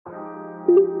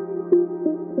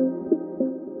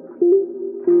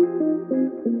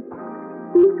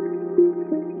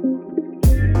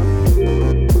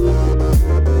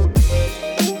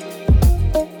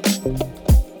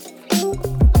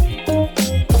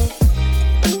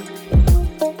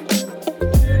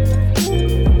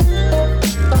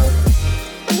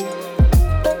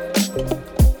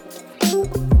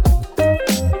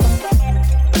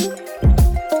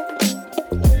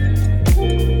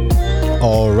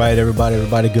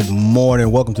Everybody, good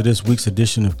morning. Welcome to this week's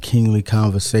edition of Kingly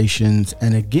Conversations.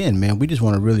 And again, man, we just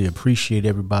want to really appreciate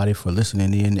everybody for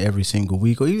listening in every single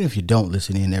week, or even if you don't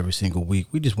listen in every single week,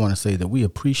 we just want to say that we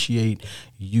appreciate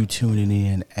you tuning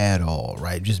in at all,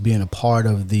 right? Just being a part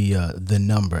of the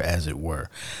number, as it were,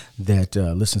 that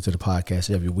listens to the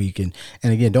podcast every week. And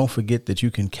again, don't forget that you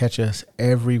can catch us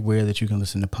everywhere that you can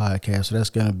listen to podcasts. So that's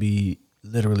going to be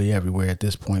literally everywhere at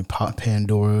this point: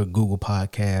 Pandora, Google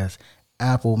Podcasts,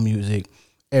 Apple Music,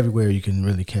 everywhere you can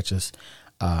really catch us.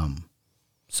 What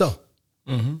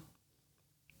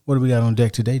do we got on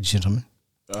deck today, gentlemen?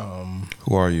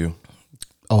 Who are you?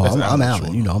 Oh, I'm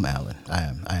Alan. You know I'm Alan. I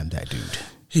am that dude.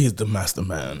 He is the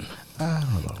mastermind,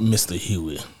 Mr.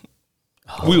 Huey.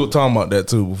 We were talking about that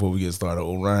too before we get started.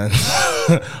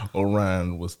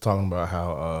 Orion was talking about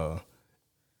how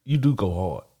you do go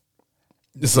hard.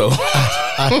 So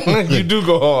you do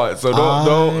go hard. So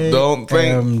don't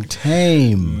think I'm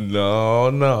tame.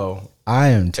 No. I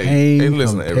am tame hey,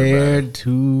 listen compared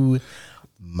to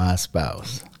my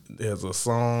spouse. There's a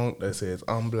song that says,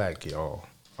 "I'm black, y'all.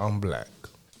 I'm black.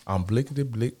 I'm blickety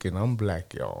blick and I'm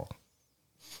black, y'all."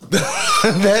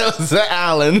 That was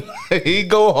Alan. He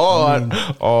go hard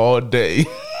all day.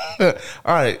 All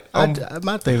right.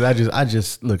 My thing is I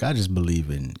just believe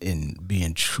in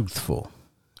being truthful.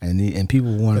 And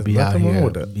people want to be out here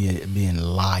being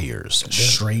liars,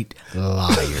 straight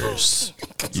liars.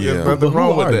 There's nothing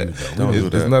wrong with that.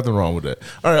 There's nothing wrong with that.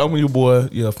 All right, I'm your boy,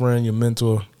 your friend, your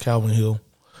mentor, Calvin Hill.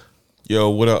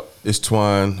 Yo, what up? It's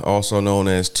Twine, also known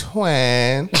as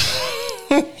Twine.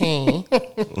 Hey,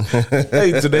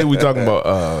 today we talking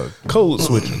about code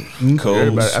switching.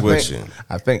 Switching.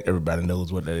 I think everybody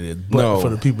knows what that is. But for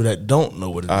the people that don't know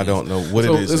what it is. I don't know what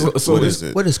it is. What is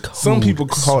it? What is code Some people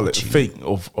call it switching? fake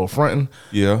or fronting.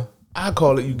 Yeah. I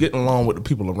call it you getting along with the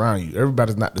people around you.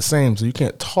 Everybody's not the same, so you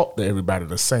can't talk to everybody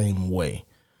the same way.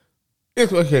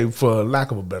 It's okay, for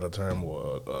lack of a better term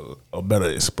or a better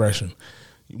expression.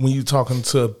 When you're talking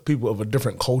to people of a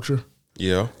different culture,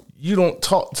 Yeah. you don't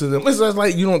talk to them. It's just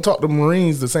like you don't talk to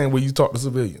Marines the same way you talk to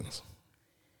civilians.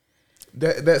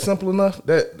 That simple enough?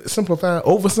 That simplified?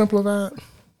 Oversimplified?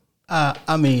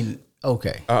 I mean,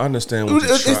 okay. I understand what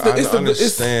you're trying. I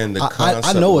understand the concept.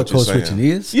 I know what you're code saying. switching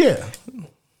is. Yeah.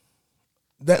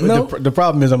 The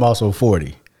problem is I'm also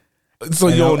 40. So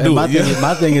you don't do it.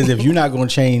 My thing is if you're not going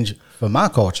to change for my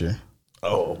culture,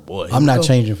 oh boy, I'm not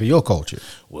changing for your culture.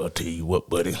 Well, I'll tell you what,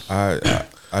 buddy.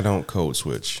 I don't code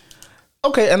switch.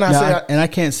 Okay, and I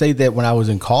can't say that when I was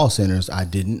in call centers I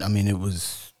didn't. I mean,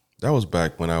 That was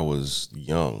back when I was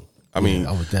young. I mean,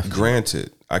 I was definitely.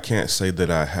 Granted, I can't say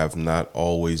that I have not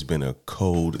always been a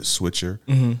code switcher.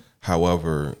 Mm-hmm.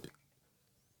 However,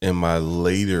 in my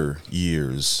latter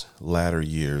years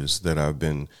that I've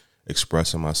been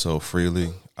expressing myself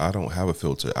freely, I don't have a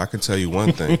filter. I can tell you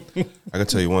one thing.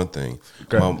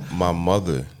 Okay. My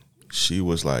mother, she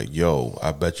was like, "Yo,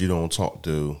 I bet you don't talk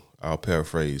to," I'll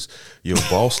paraphrase, "your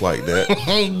boss like that."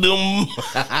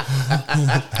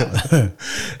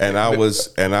 and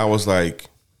I was like,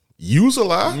 "You's a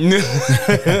lie."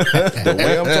 The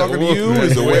way I'm talking to you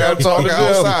is the way I'm talking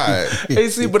outside. Hey,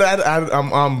 see, but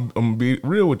I'm gonna be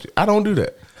real with you. I don't do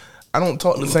that. I don't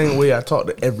talk the same way I talk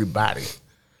to everybody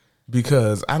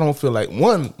because I don't feel like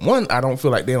one. I don't feel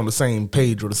like they're on the same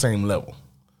page or the same level.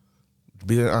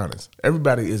 Being honest,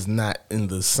 everybody is not in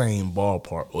the same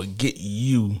ballpark or get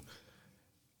you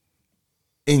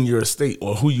in your state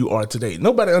or who you are today.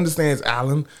 Nobody understands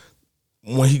Alan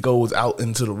when he goes out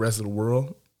into the rest of the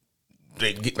world.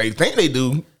 They think they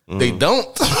do. They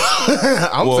don't.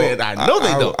 Saying I know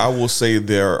they don't. I will say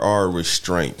there are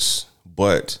restraints,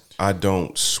 but I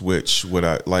don't switch what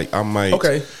I like. I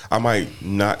might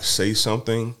not say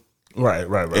something right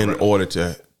in order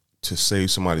to save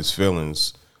somebody's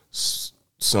feelings.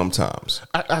 Sometimes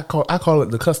I call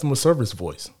it the customer service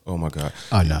voice. Oh my God!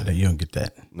 Oh no, you don't get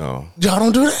that. No, y'all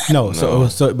don't do that. No.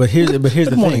 But here's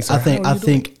the morning, thing. sir. I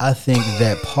think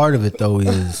that part of it though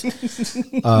is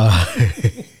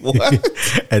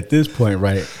what at this point,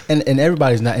 right? And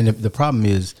everybody's not. And the problem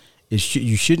is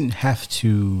you shouldn't have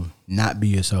to not be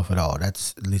yourself at all.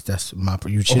 That's my.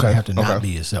 You shouldn't have to not be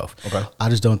yourself. Okay. I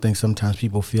just don't think sometimes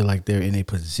people feel like they're in a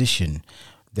position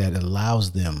that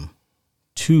allows them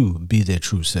to be their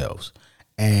true selves.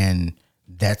 And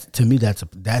that's, to me,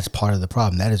 that's part of the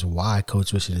problem. That is why code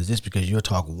switching is this, because you'll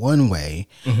talk one way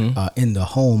in the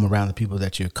home around the people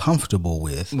that you're comfortable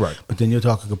with, right? But then you'll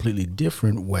talk a completely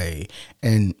different way.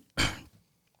 And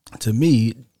to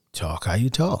me, talk how you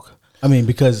talk. I mean,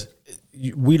 because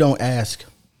we don't ask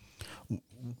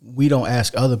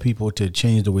other people to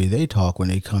change the way they talk when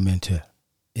they come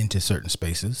into certain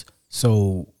spaces.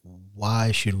 So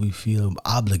why should we feel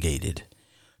obligated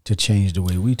to change the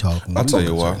way we talk? I'll tell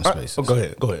you why. Go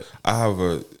ahead. I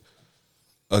have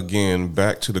again,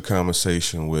 back to the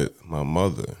conversation with my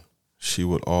mother. She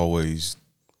would always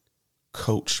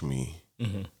coach me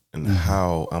in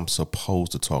how I'm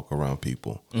supposed to talk around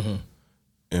people,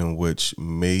 in which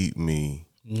made me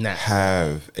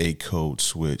have a code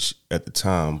switch at the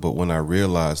time. But when I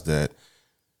realized that,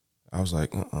 I was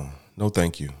like, no,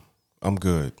 thank you. I'm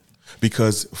good.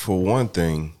 Because for one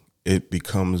thing, it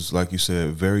becomes, like you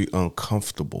said, very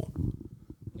uncomfortable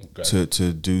to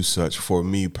do such. For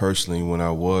me personally, when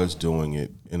I was doing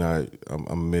it, and I'm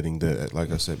admitting that,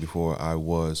 like I said before, I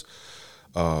was,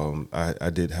 I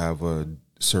did have a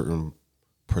certain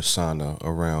persona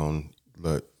around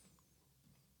the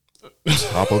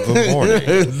top of the morning.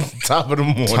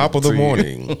 Top of the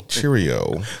morning.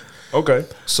 Cheerio. Okay.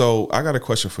 So I got a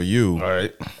question for you. All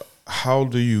right. How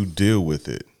do you deal with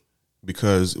it?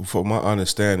 Because for my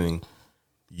understanding,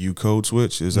 you code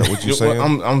switch. Is that what you're saying?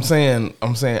 Well, I'm saying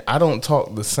I don't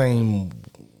talk the same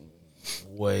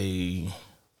way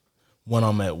when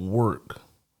I'm at work,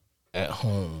 at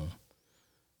home,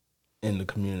 in the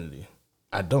community.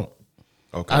 I don't.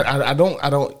 Okay. I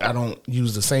don't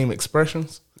use the same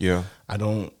expressions. Yeah. I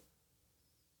don't.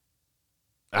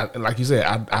 Like you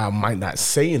said, I might not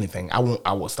say anything. I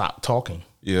will stop talking.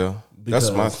 Yeah.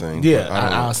 That's my thing. Yeah,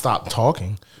 I'll stop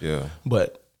talking. Yeah.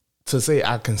 But to say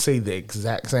I can say the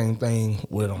exact same thing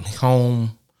when I'm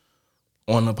home,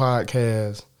 on the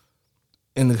podcast,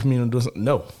 in the community,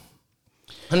 no.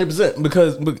 100%.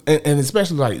 Because, and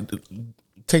especially like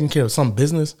taking care of some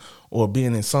business or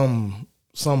being in some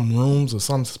rooms or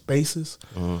some spaces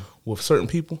with certain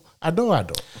people, I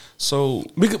don't. So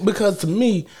because to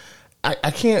me, I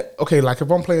can't. Okay, like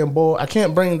if I'm playing ball, I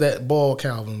can't bring that ball,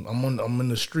 Calvin. I'm in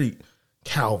the street,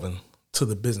 Calvin, to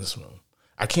the business room.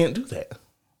 I can't do that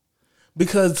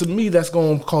because to me that's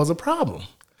going to cause a problem.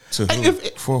 To who?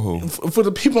 For who? For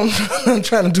the people I'm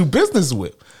trying to do business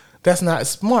with. That's not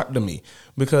smart to me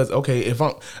because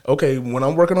when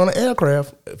I'm working on an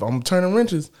aircraft, if I'm turning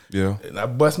wrenches, and I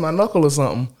bust my knuckle or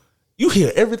something, you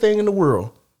hear everything in the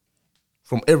world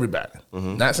from everybody.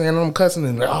 Not saying I'm cussing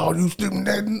and you stupid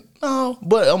that. No,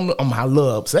 but I'm a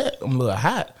little upset. I'm a little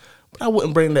hot. But I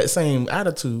wouldn't bring that same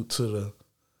attitude to the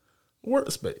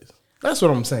workspace. That's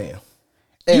what I'm saying.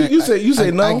 You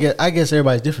say no. I guess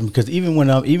everybody's different because even when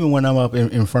I'm up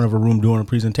in front of a room doing a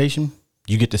presentation,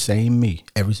 you get the same me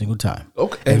every single time.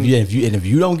 Okay. And if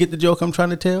you don't get the joke I'm trying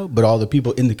to tell, but all the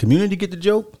people in the community get the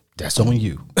joke, that's on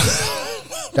you.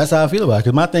 That's how I feel about it.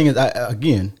 Because my thing is,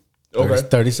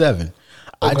 37. Okay.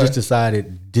 I just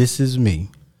decided this is me.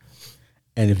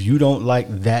 And if you don't like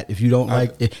that, if you don't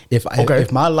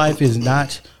if my life is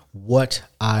not what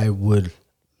I would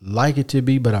like it to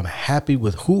be, but I'm happy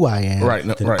with who I am,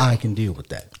 I can deal with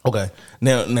that. Okay.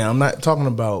 Now I'm not talking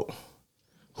about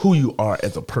who you are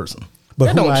as a person.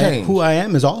 But who I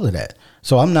am is all of that.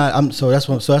 So that's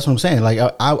what I'm saying. Like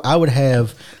I would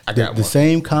have the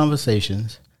same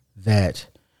conversations that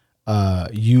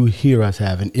you hear us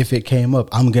having. If it came up,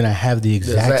 I'm gonna have the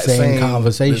exact same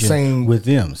conversation with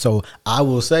them. So I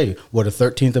will say, well, the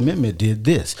 13th Amendment did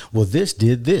this. Well, this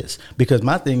did this. Because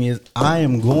my thing is, I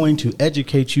am going to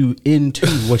educate you into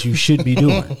what you should be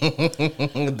doing,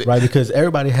 right? Because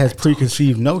everybody has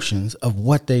preconceived notions of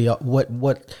what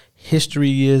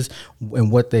history is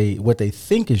and what they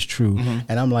think is true.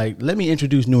 And I'm like, let me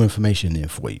introduce new information in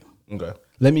for you. Okay.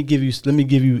 Let me give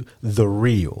you the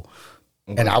real.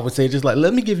 And I would say just like,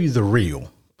 let me give you the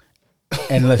real,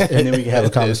 and then we can have a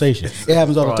conversation. It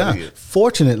happens all the time.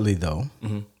 Fortunately, though,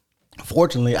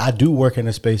 I do work in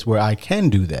a space where I can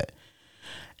do that,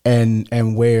 and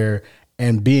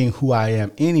being who I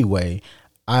am anyway,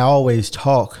 I always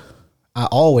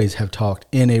have talked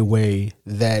in a way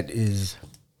that is,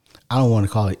 I don't want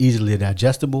to call it easily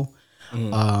digestible,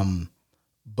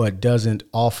 but doesn't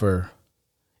offer.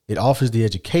 It offers the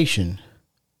education.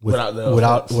 Without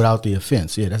the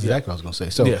offense. Yeah, that's exactly what I was going to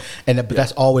say. So, but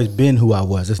that's always been who I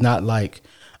was. It's not like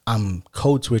I'm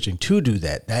code switching to do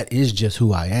that. That is just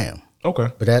who I am. Okay.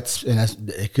 But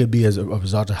it could be as a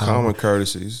result of how common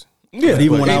courtesies. Yeah,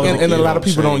 and a lot of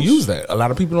people don't use that. A lot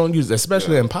of people don't use that,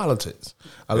 especially in politics.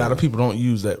 A lot of people don't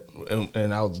use that.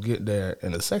 and I'll get there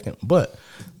in a second. But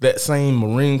that same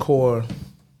Marine Corps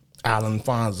Alan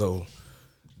Fonzo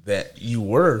that you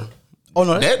were, Oh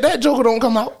no, that Joker don't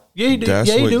come out. yeah, he do. That's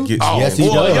Yeah, he what do. gets Oh, you Yes, he in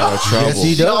a does. lot of trouble. Yes,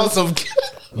 he Y'all does. some-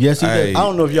 Yes, he Hey. does. I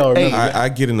don't know if y'all remember. I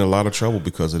get in a lot of trouble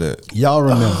because of that. Y'all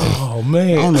remember? Oh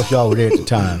man, I don't know if y'all were there at the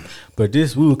time, but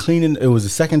we were cleaning. It was the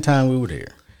second time we were there.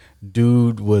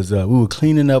 Dude was we were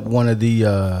cleaning up one of the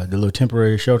little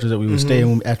temporary shelters that we were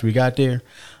staying after we got there,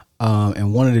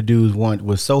 and one of the dudes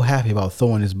was so happy about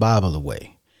throwing his Bible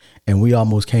away, and we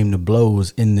almost came to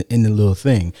blows in the little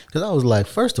thing because I was like,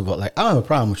 first of all, like I don't have a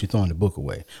problem with you throwing the book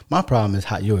away. My problem is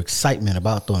how your excitement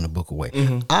about throwing the book away.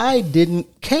 I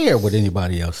didn't care what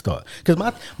anybody else thought because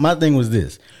my thing was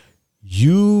this: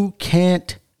 you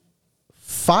can't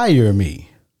fire me.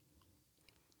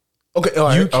 okay, all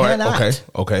right, You all right, cannot.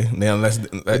 okay. Now let's.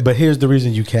 But here's the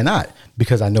reason you cannot,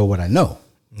 because I know what I know.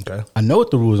 Okay, I know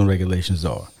what the rules and regulations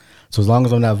are. So as long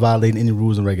as I'm not violating any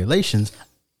rules and regulations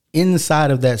inside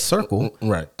of that circle,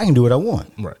 Right. I can do what I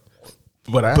want. right.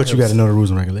 But you got to know the rules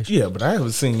and regulations. Yeah, but I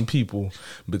haven't seen people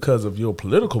because of your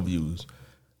political views,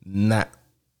 not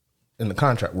in the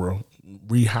contract world,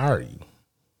 rehire you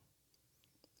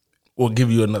or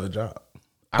give you another job.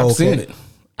 I've Okay. seen it.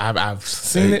 I've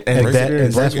seen it, and And, break that, it and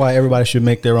in, break that's it. why everybody should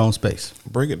make their own space.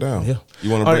 Break it down. Yeah.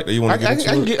 You want to All break? right, You want to get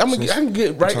into it? I can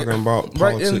get right. We're talking about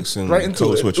right politics and right into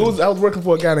code it. switching. I was working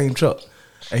for a guy named Chuck,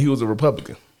 and he was a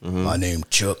Republican. My name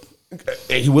Chuck.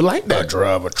 And he would like that.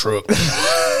 Drive a truck.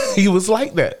 He was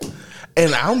like that.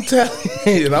 And I'm telling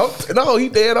you, no, he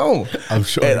dead on. I'm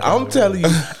sure And he I'm telling you,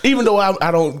 even though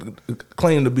I don't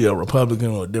claim to be a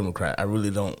Republican or a Democrat, I really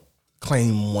don't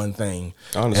claim one thing.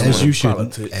 I understand. As you should.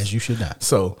 Politics. As you should not.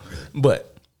 So,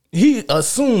 but he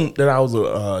assumed that I was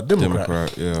a Democrat.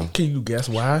 Democrat, yeah. Can you guess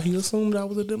why he assumed I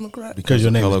was a Democrat? Because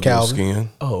your name Color is of your Calvin. skin.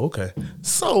 Oh, okay.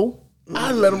 So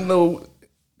I let him know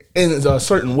in a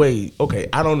certain way, okay,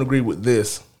 I don't agree with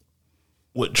this,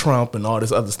 with Trump and all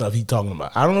this other stuff he talking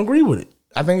about. I don't agree with it.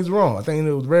 I think it's wrong. I think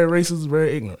it was very racist,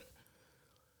 very ignorant.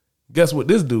 Guess what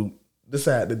this dude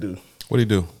decided to do? What do you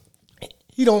do?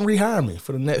 He don't rehire me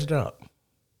for the next job.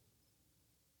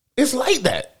 It's like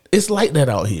that. It's like that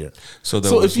out here. So there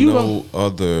So was if you no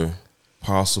other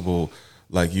possible,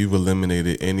 like you've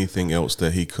eliminated anything else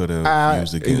that he could have I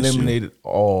used against eliminated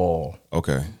all. you.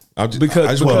 Okay. I just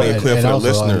Because- want to make it clear And for the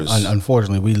also, listeners.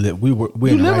 unfortunately, we're in a live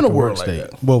right in a to world work like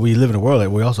state. that. Well, we live in a world like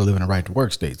we also live in a right to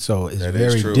work state. So it's That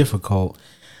is very true. difficult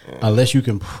unless you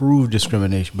can prove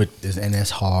discrimination. And that's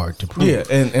hard to prove. Yeah,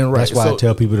 and right. That's why I So-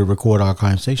 tell people to record our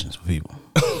conversations for people.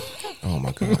 Oh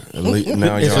my God! Now It's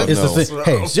y'all a know. thing.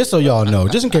 Hey, just so y'all know,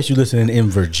 just in case you're listening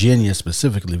in Virginia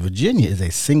specifically, Virginia is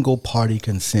a single party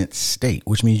consent state,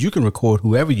 which means you can record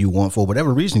whoever you want for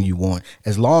whatever reason you want,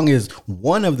 as long as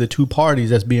one of the two parties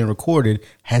that's being recorded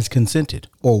has consented,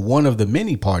 or one of the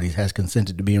many parties has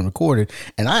consented to being recorded.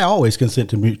 And I always consent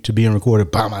to being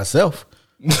recorded by myself.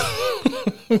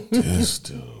 This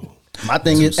dude. My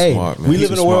thing Too is, hey, smart, man. we He's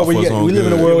live in too a world smart where for his own we live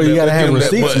in a good. world where you got to have Give him that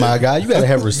receipts, button. my guy. You got to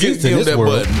have receipts in Give him this that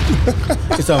world.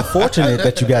 button. It's unfortunate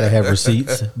that you got to have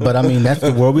receipts, but I mean that's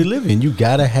the world we live in. You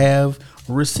got to have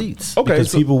receipts Okay,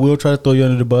 because so- people will try to throw you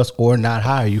under the bus or not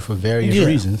hire you for various Yeah.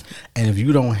 reasons. And if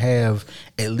you don't have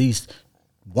at least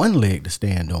one leg to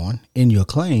stand on in your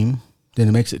claim, then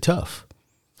it makes it tough.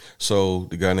 So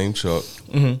the guy named Chuck,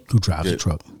 Who drives a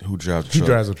truck? who drives a He truck,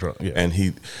 drives a truck, yeah. and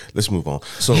let's move on.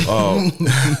 So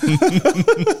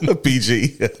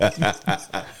PG,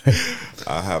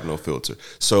 I have no filter.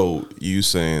 So you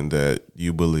saying that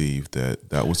you believe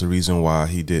that was the reason why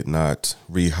he did not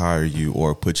rehire you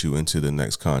or put you into the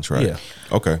next contract? Yeah.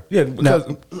 Okay. Yeah,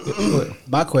 because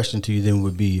My question to you then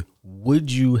would be: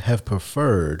 would you have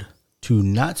preferred to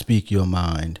not speak your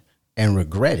mind and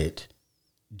regret it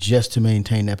just to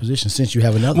maintain that position since you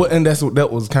have another? well, and that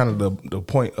was kind of the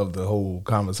point of the whole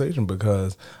conversation,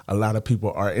 because a lot of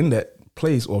people are in that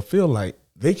place or feel like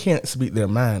they can't speak their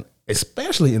mind,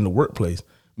 especially in the workplace,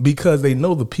 because they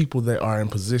know the people that are in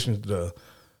positions to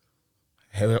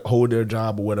hold their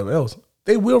job or whatever else,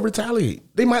 they will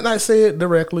retaliate. They might not say it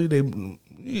directly.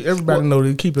 Everybody know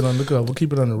they keep it undercover,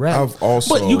 keep it under wraps. I've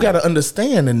also- but you got to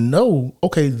understand and know,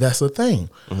 okay, that's a thing.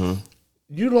 Mm-hmm.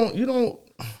 You don't.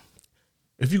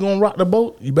 If you're gonna rock the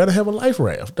boat, you better have a life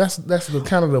raft. That's the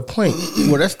kind of the point.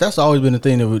 Well, that's always been the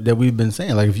thing that we've been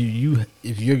saying. Like if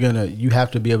you're gonna, you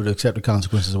have to be able to accept the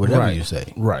consequences of whatever you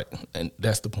say. Right, and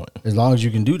that's the point. As long as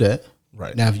you can do that.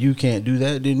 Right. Now, if you can't do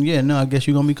that, then yeah, no, I guess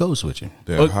you're gonna be code switching.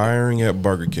 They're hiring at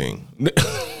Burger King.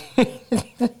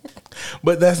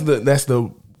 But that's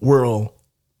the world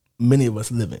many of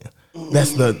us live in.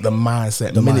 That's the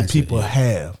mindset many mindset, people yeah.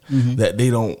 have, that they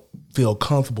don't feel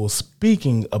comfortable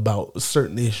speaking about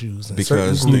certain issues and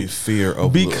because certain they groups fear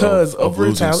of losing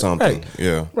retaliation. something.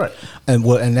 Yeah, Right. And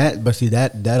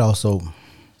that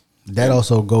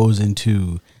also goes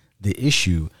into the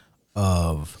issue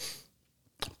of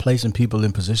placing people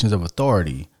in positions of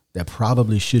authority that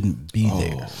probably shouldn't be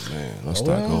there. Oh man, let's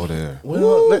not go there.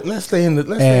 Well, let's stay in the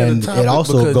And topic it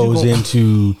also because goes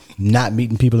into not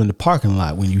meeting people in the parking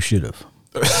lot when you should have.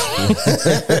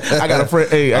 I got a friend.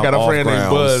 Hey, I got a friend named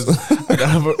Buzz.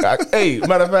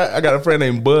 Matter of fact, I got a friend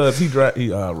named Buzz. He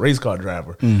race car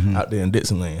driver out there in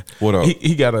Dixonland. What up?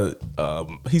 He got a.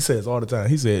 He says all the time.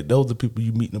 He said those are people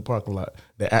you meet in the parking lot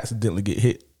that accidentally get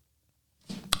hit.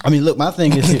 I mean, look, my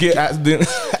thing is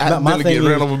accidentally get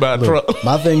ran over by a truck.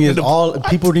 My thing is all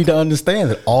people need to understand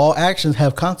that all actions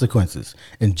have consequences,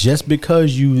 and just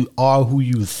because you are who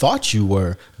you thought you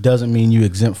were doesn't mean you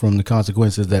exempt from the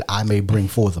consequences that I may bring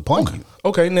forth upon you.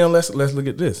 Okay, now let's look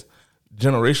at this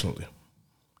generationally.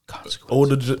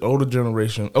 Older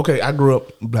generation. Okay, I grew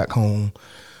up black home.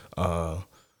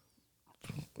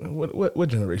 What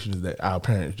generation is that? Our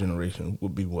parents' generation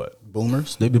would be what?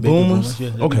 Boomers. They'd be baby boomers.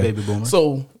 Yeah, okay. Be baby boomers.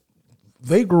 So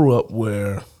they grew up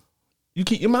where you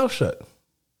keep your mouth shut.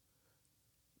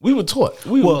 We were taught.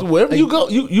 Wherever you go,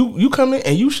 you come in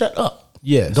and you shut up.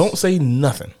 Yes. Don't say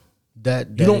nothing.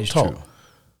 That you don't is talk.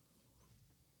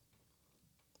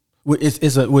 True.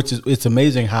 It's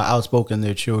amazing how outspoken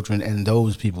their children and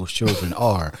those people's children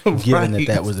are, given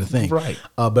that was the thing. Right.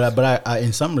 But I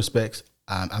in some respects,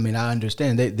 I mean, I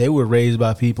understand they were raised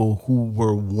by people who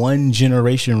were one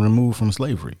generation removed from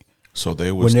slavery. So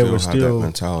they would still have that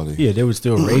mentality. Yeah, they were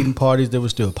still raiding parties. There were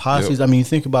still posses. Yep. I mean,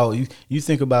 you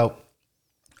think about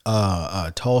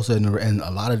Tulsa and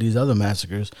a lot of these other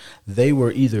massacres. They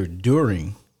were either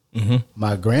during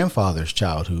my grandfather's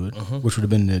childhood, which would have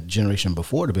been the generation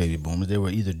before the baby boomers. They were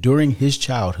either during his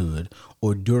childhood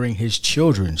or during his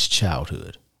children's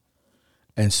childhood.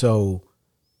 And so,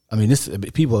 I mean,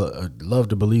 people love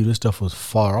to believe this stuff was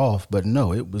far off, but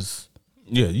no, it was.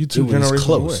 Yeah, you two generations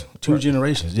close. Away. Two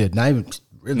generations. Yeah, not even two.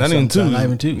 Not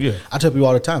even two. Yeah, I tell people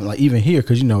all the time, like even here,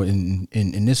 because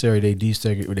in this area they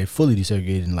fully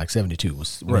desegregated in like 72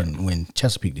 was when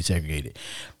Chesapeake desegregated,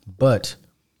 but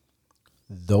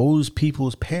those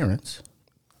people's parents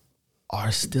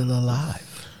are still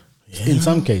alive in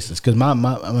some cases. Because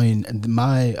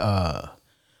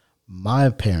my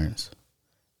parents.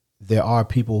 There are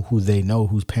people who they know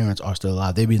whose parents are still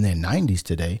alive. They be in their 90s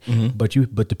today, but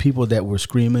the people that were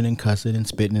screaming and cussing and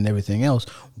spitting and everything else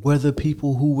were the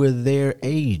people who were their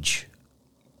age,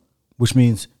 which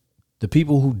means the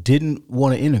people who didn't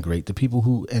want to integrate, the people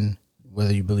who, and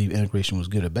whether you believe integration was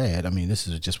good or bad, I mean, this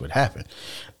is just what happened,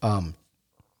 are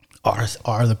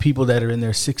the people that are in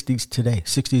their 60s today,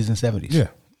 60s and 70s,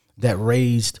 that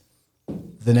raised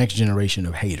the next generation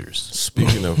of haters.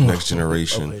 Speaking of next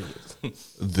generation,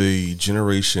 the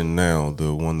generation now,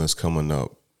 the one that's coming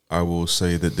up, I will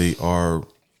say that they are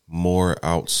more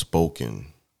outspoken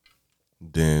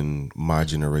than my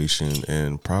generation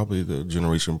and probably the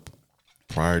generation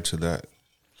prior to that.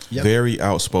 Yep. Very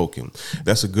outspoken.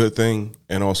 That's a good thing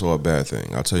and also a bad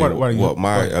thing. I'll tell you what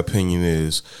my opinion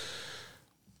is.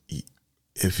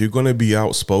 If you're going to be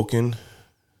outspoken,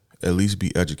 at least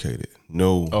be educated.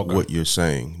 Know what you're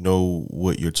saying. Know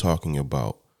what you're talking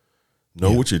about.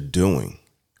 Know what you're doing,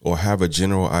 or have a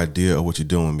general idea of what you're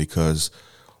doing, because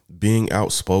being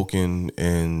outspoken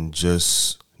and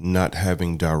just not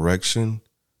having direction,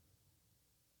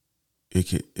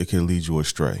 it can lead you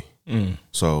astray.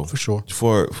 So for sure,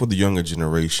 for the younger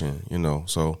generation,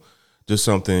 so just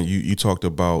something you talked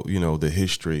about, the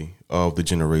history of the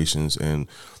generations and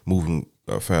moving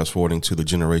fast forwarding to the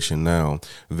generation now,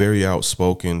 very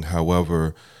outspoken.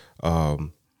 However,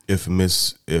 if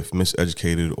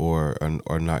miseducated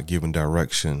or not given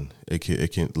direction, it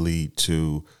can lead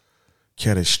to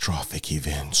catastrophic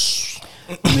events.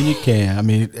 I mean, you can. I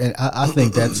mean, and I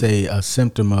think that's a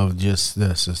symptom of just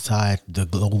the society, the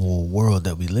global world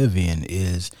that we live in,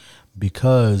 is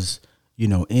because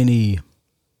any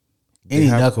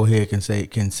knucklehead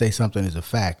can say something is a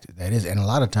fact that is, and a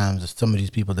lot of times some of these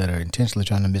people that are intentionally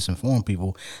trying to misinform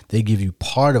people, they give you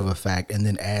part of a fact and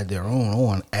then add their own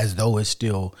on as though it's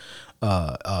still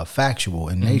factual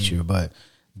in nature, but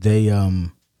they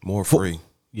more free.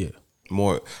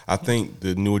 More. I think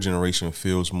the newer generation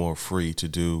feels more free to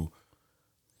do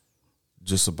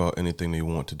just about anything they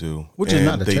want to do, which is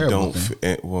not a terrible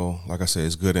thing. Well, like I said,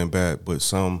 it's good and bad, but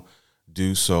some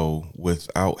do so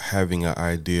without having an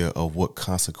idea of what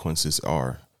consequences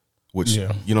are, which you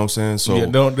know what I'm saying. So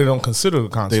they don't consider the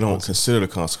consequences. They don't consider the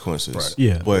consequences. Right.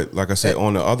 Yeah. But like I said,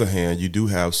 on the other hand, you do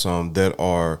have some that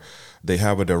are they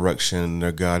have a direction,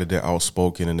 they're guided, they're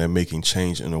outspoken, and they're making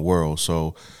change in the world.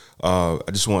 So I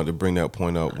just wanted to bring that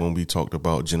point up when we talked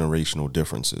about generational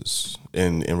differences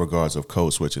in regards of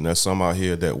code switching. There's some out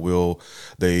here that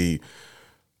they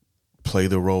play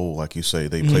the role, like you say,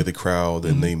 they play the crowd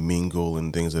and they mingle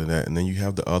and things like that. And then you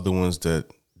have the other ones that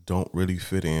don't really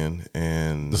fit in,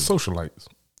 and the socialites.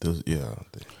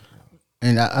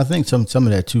 And I think some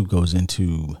of that too goes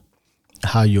into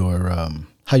how your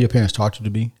parents taught you to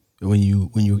be when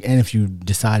you and if you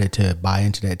decided to buy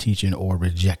into that teaching or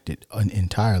reject it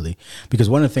entirely. Because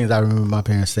one of the things I remember my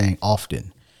parents saying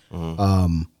often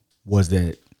was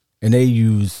that, and they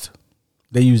use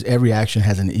every action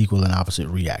has an equal and opposite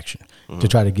reaction to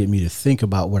try to get me to think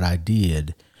about what I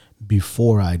did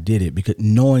before I did it, because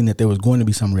knowing that there was going to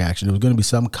be some reaction, there was going to be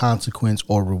some consequence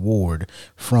or reward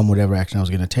from whatever action I was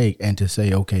going to take, and to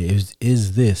say, okay,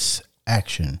 is this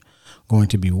action going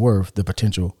to be worth the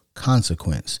potential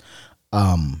consequence?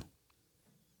 And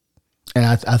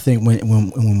I think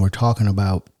when we're talking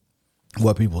about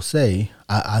what people say,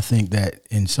 I think that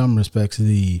in some respects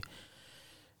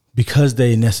because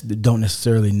they don't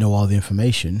necessarily know all the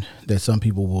information, that some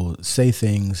people will say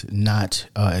things not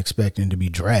expecting to be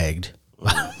dragged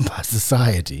by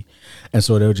society. And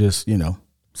so they'll just,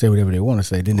 say whatever they want to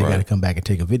say. Then they got to come back and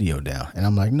take a video down. And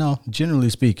I'm like, no, generally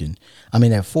speaking, I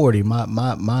mean, at 40, my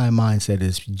mindset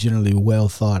is generally well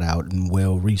thought out and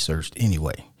well researched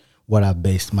anyway, what I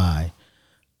based my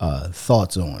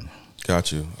thoughts on.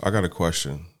 Got you. I got a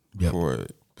question for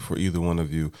either one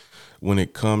of you. When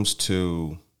it comes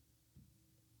to,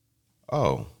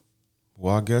 I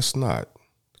guess not,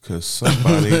 because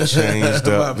somebody changed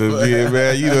up the video,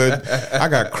 man. I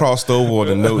got crossed over on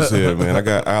the notes here, man. I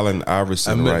got Allen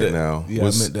Iverson now. Yeah, I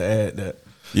meant to add that.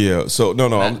 Yeah, so no.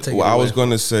 I was going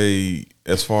to say,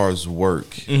 as far as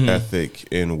work ethic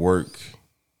and work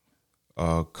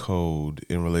code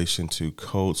in relation to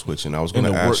code switching, I was going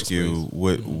to ask you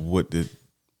what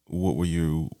were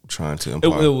you trying to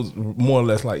imply? It was more or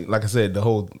less like I said, the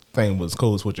whole thing was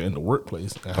code switching in the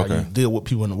workplace and how you deal with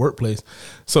people in the workplace.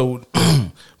 So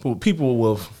for people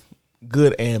with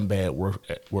good and bad work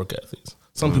ethics,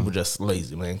 some people just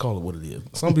lazy, man. Call it what it is.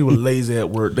 Some people lazy at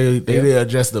work. They there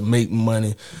just to make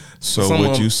money. So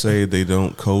would you say they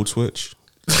don't code switch?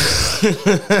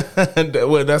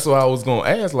 Well, that's what I was going to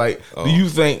ask. Like, do you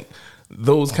think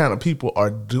those kind of people are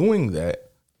doing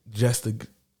that just to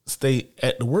stay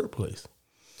at the workplace?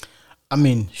 I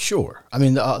mean, sure. I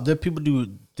mean, the people do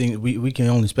things. We can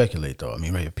only speculate, though. I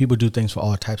mean, right? People do things for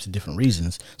all types of different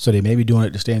reasons. So they may be doing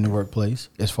it to stay in the workplace,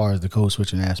 as far as the code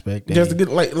switching aspect. Just to get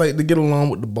like to get along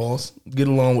with the boss, get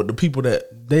along with the people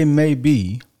that they may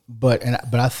be, but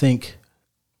I think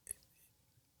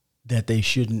that they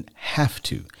shouldn't have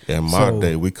to. In my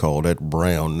day, we call that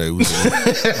brown nose.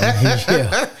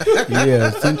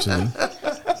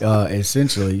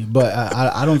 Essentially, but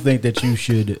I don't think that you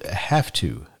should have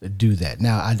to do that.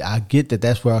 Now, I get that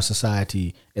that's where our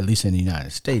society, at least in the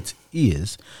United States,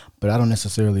 is, but I don't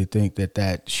necessarily think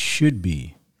that should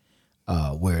be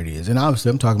where it is. And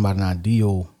obviously, I'm talking about an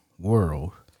ideal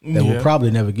world that we'll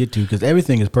probably never get to, because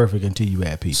everything is perfect until you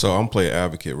add people. So I'm playing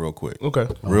advocate real quick. Okay.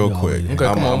 Real quick. Okay,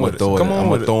 I'm going to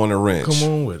throw in a wrench.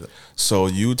 Come on with it. So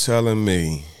you telling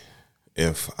me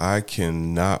if I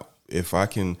can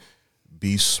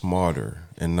be smarter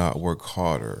and not work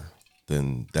harder,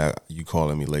 then that you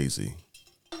calling me lazy?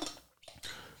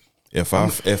 If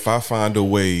I find a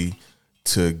way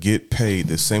to get paid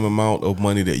the same amount of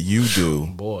money that you do,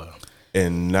 boy,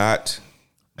 and not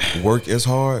work as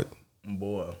hard,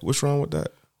 boy, what's wrong with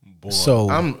that? Boy, so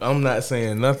I'm not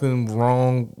saying nothing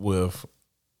wrong with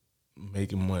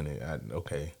making money.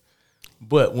 Okay,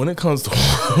 but when it comes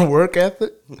to work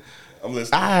ethic,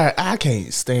 I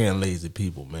can't stand lazy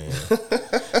people, man.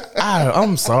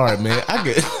 I'm sorry, man. I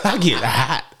get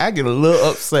hot. I get a little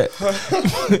upset.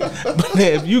 But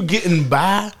if you getting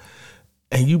by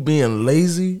and you being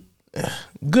lazy,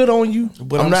 good on you.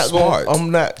 But I'm not smart.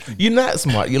 You're not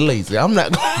smart. You're lazy. I'm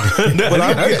not going.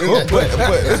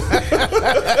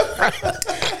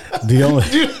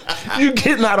 You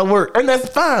getting out of work, and that's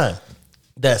fine.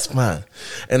 That's fine.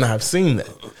 And I've seen that.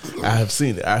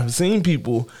 I've seen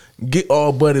people get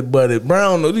all butted.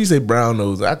 Brown nose. You say brown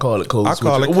nose. I call it code switch. I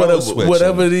call it code switch.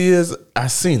 Whatever it is, I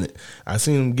seen it. I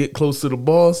seen them get close to the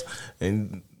boss,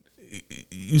 and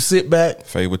you sit back.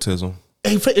 Favoritism.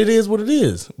 It is what it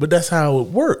is. But that's how it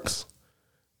works.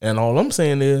 And all I'm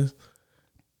saying is,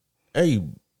 hey,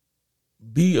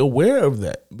 be aware of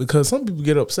that, because some people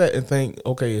get upset and think,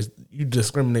 okay, you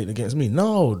discriminating against me.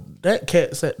 No, that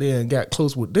cat sat there and got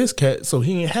close with this cat, so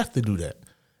he didn't have to do that,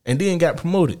 and then got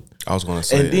promoted. I was going to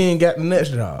say, and then got the next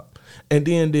job. and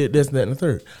then did this, that, and the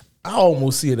third. I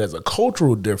almost see it as a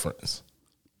cultural difference.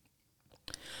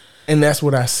 And that's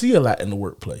what I see a lot in the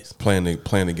workplace. Playing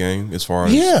the game as far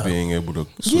as being able to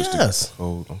switch the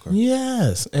code. Okay.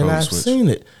 Yes. And I've seen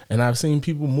it. And I've seen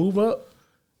people move up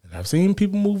and I've seen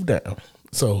people move down.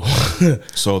 So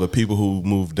so the people who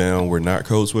moved down were not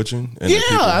code switching? And the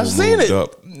people who I've seen moved it.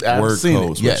 up I've were seen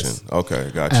code it, switching. yes.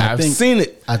 Okay, gotcha. I've seen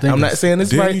it. I'm not saying this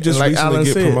Didn't right. you just like recently Alan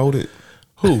get said. promoted?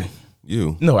 Who?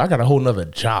 You. No, I got a whole nother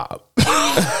job. J-O-B.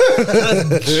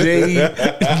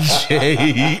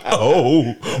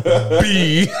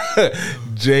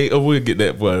 We'll get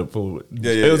that for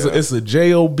it's a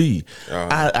J-O-B.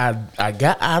 I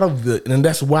got out of the, and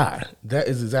that's why. That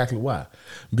is exactly why.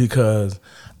 Because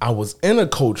I was in a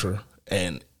culture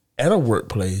and at a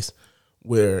workplace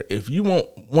where if you want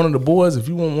one of the boys, if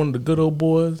you want one of the good old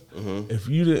boys, if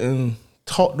you didn't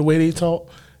talk the way they talk,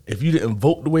 if you didn't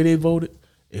vote the way they voted,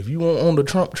 if you weren't on the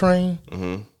Trump train,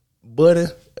 buddy,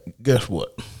 guess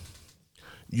what?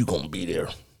 You gonna be there.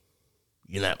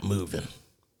 You're not moving.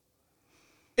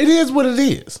 It is what it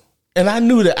is, and I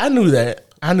knew that. I knew that.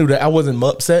 I wasn't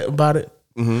upset about it.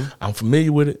 I'm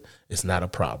familiar with it. It's not a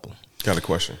problem. Got a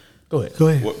question. Go ahead. Go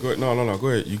ahead. What, go ahead. No. Go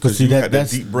ahead. Because you had that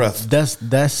deep breath.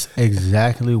 That's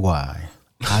exactly why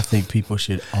I think people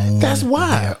should own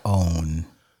their own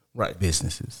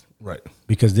businesses. Right.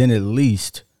 Because then at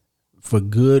least, for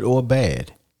good or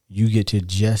bad, you get to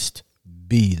just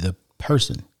be the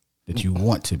person that you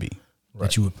want to be,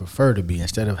 that you would prefer to be,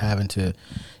 instead of having to,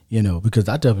 because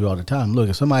I tell people all the time, look,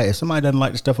 if somebody doesn't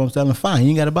like the stuff I'm selling, fine, you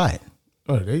ain't got to buy it.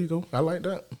 Oh, there you go. I like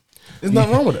that. There's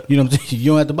nothing wrong with it. You know what I'm saying?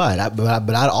 You don't have to buy it.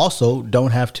 But I also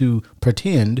don't have to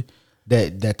pretend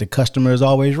that the customer is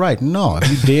always right. No,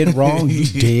 if you did wrong, you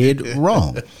did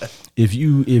wrong. If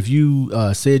you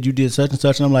said you did such and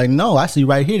such, and I'm like, no, I see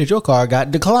right here that your car got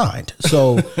declined.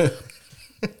 So I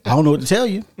don't know what to tell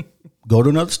you. Go to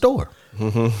another store.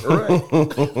 Right.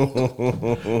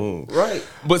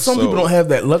 But some people don't have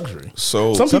that luxury.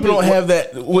 So some people don't have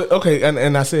that. Okay,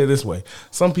 and I say it this way: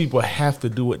 some people have to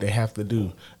do what they have to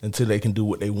do until they can do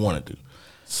what they want to do.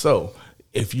 So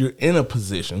if you're in a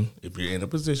position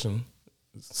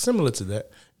similar to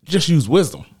that, just use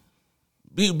wisdom.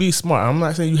 Be smart. I'm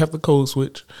not saying you have to code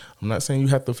switch. I'm not saying you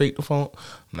have to fake the phone.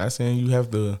 I'm not saying you have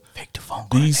to fake the phone.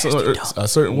 Be a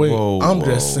certain way.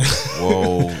 Just saying.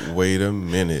 Whoa, wait a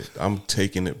minute. I'm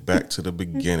taking it back to the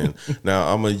beginning.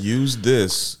 Now I'm gonna use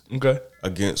this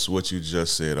against what you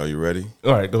just said. Are you ready?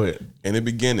 All right, go ahead. In the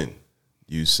beginning,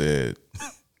 you said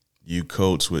you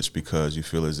code switch because you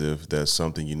feel as if that's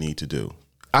something you need to do.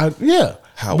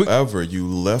 However, you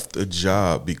left a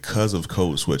job because of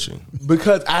code switching.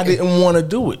 Because I didn't want to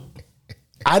do it.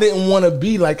 I didn't want to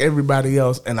be like everybody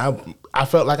else, and I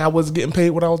felt like I wasn't getting paid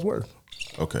what I was worth.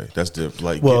 Okay, that's different.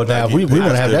 Like, we want to have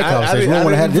that conversation. We don't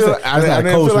want to have this. That's not a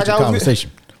code switching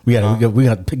conversation. We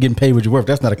got getting paid what you're worth.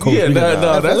 That's not a code. Yeah,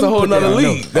 no, that's a whole nother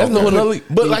league. That's a whole nother league.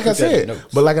 But like I said,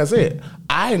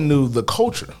 I knew the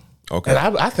culture. Okay,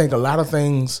 and I think a lot of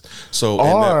things So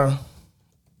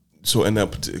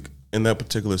in that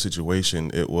particular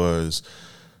situation, it was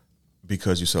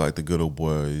because you said like the good old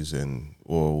boys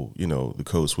the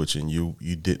code switching. You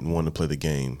didn't want to play the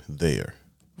game there,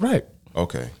 right?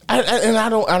 Okay. I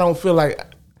don't feel like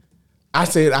I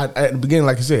said at the beginning,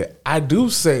 like you said, I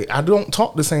don't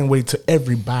talk the same way to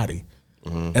everybody,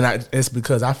 and it's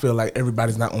because I feel like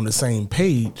everybody's not on the same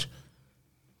page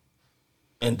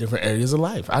in different areas of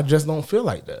life. I just don't feel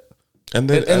like that.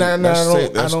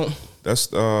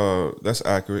 That's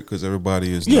accurate because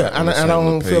everybody is. Yeah, and I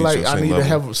don't feel like I need to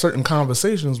have certain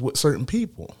conversations with certain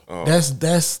people. Oh.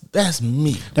 That's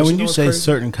me. Now, when you say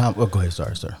certain go ahead,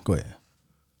 sorry, sir. Go ahead.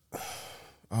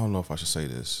 I don't know if I should say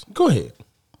this. Go ahead.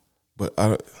 But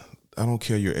I don't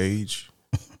care your age.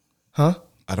 Huh?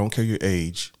 I don't care your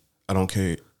age. I don't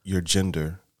care your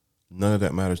gender. None of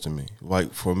that matters to me.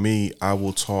 Like for me, I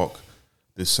will talk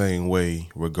the same way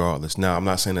regardless. Now, I'm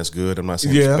not saying that's good. I'm not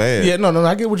saying it's bad. Yeah, no,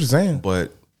 I get what you're saying.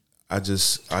 But I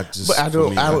just. But I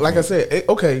don't. Like I said,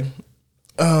 okay.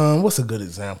 What's a good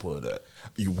example of that?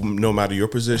 No matter your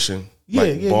position,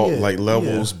 like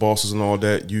levels, bosses, and all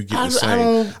that, you get the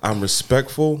same. I'm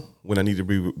respectful when I need to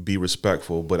be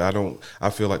respectful, but I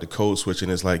feel like the code switching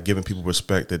is like giving people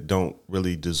respect that don't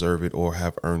really deserve it or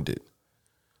have earned it.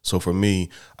 So for me,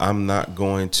 I'm not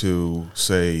going to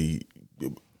say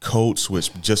code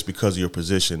switch just because of your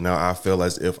position. Now I feel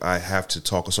as if I have to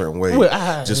talk a certain way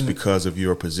just because of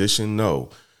your position. No.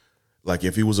 Like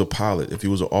if he was a pilot, if he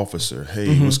was an officer,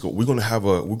 hey, we're gonna have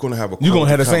a You're gonna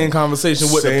have the same conversation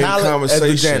with the pilot as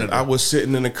the janitor. I was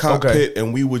sitting in the cockpit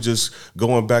and we were just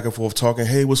going back and forth talking.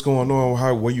 Hey, what's going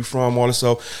on? Where you from? All this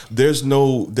stuff.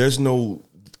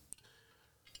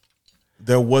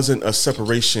 There wasn't a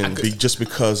separation just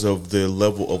because of the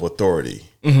level of authority.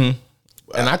 Mm-hmm.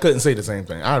 And I couldn't say the same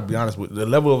thing. I'll be honest with you. The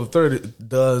level of authority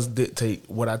does dictate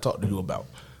what I talk to you about.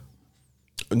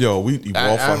 Yo, we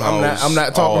I'm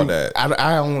not talking all that.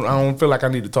 I don't feel like I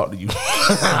need to talk to you.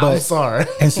 I'm sorry.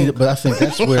 And see, but I think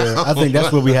that's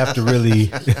where we have to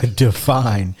really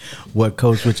define what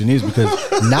code switching is, because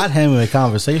not having a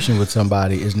conversation with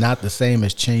somebody is not the same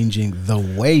as changing the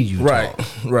way you talk.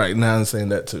 Right. Now I'm saying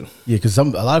that too. Yeah, because a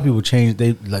lot of people change.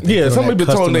 Some people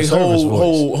tone their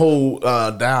whole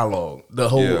dialogue, the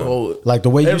whole like the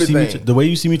way everything.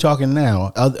 you see me talking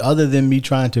now. Other than me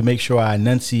trying to make sure I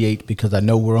enunciate because I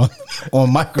know we're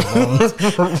on microphones,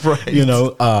 right. You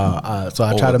know. So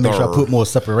I try to make sure I put more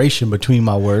separation between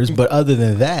my words. But other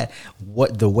than that,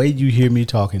 the way you hear me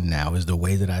talking now is the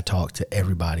way that I talk to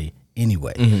everybody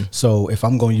anyway. Mm-hmm. So if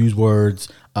I'm going to use words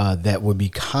that would be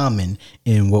common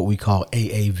in what we call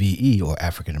AAVE, or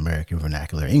African American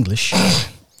Vernacular English,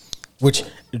 which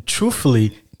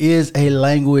truthfully is a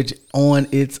language on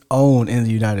its own in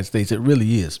the United States. It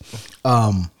really is.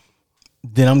 Then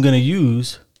I'm going to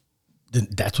use.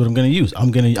 That's what I'm going to use.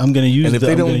 I'm going to use. And if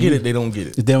they don't get it, they don't get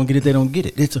it. If they don't get it, they don't get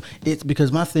it. It's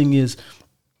because my thing is.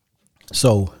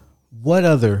 So what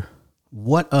other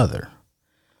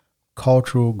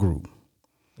cultural group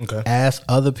ask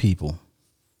other people,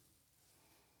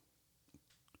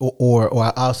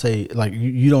 or I'll say, like,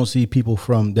 you don't see people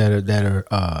from that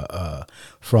are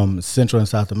from Central and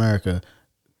South America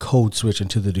code switching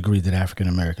to the degree that African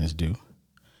Americans do.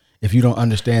 If you don't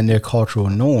understand their cultural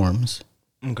norms,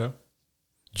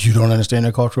 you don't understand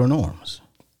their cultural norms.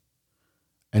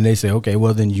 And they say, okay,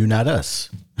 well then you not us.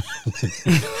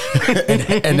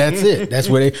 and that's it. That's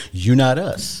where you not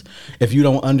us. If you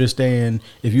don't understand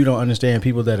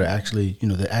people that are actually,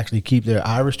 that actually keep their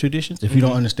Irish traditions, if you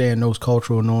don't understand those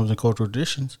cultural norms and cultural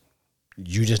traditions,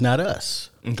 you just not us.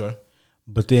 Okay.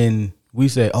 But then we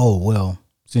say, oh, well,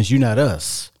 since you not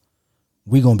us,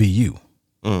 we gonna be you.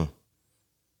 All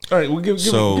right, well, give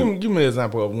me an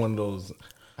example of one of those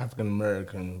African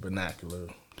American vernacular.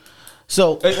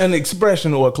 So an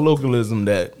expression or a colloquialism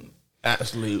that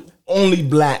actually only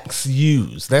blacks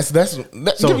use.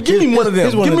 So give me one of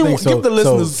them. Give the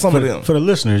listeners some of them. For the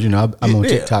listeners, I'm on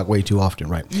TikTok way too often,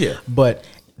 right? Yeah. But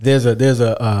there's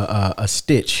a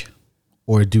stitch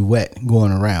or a duet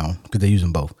going around, because they use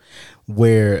them both,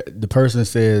 where the person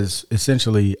says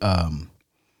essentially,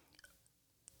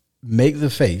 make the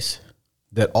face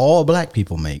that all black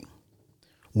people make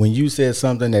when you said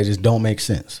something that just don't make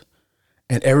sense.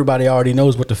 And everybody already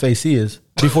knows what the face is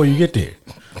before you get there,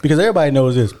 because everybody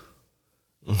knows this.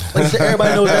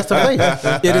 Everybody knows that's the face.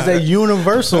 It is a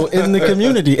universal in the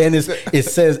community, and it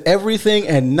says everything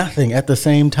and nothing at the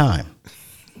same time.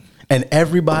 And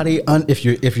everybody, if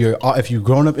you've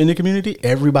grown up in the community,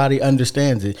 everybody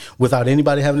understands it without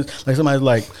anybody having this. Like somebody's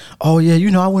like, oh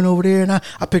yeah, I went over there and I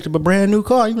picked up a brand new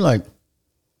car. You be like,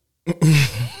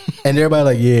 and everybody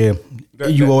like, yeah.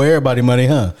 You owe everybody money,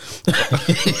 huh?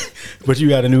 But you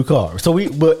got a new car.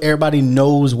 But everybody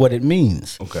knows what it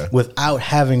means, without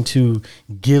having to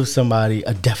give somebody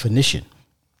a definition.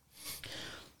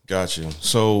 Gotcha.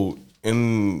 So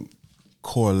in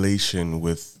correlation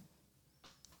with,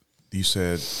 you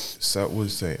said, what did you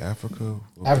say, Africa?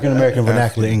 African American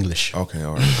Vernacular English. Okay,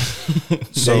 all right.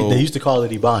 So they used to call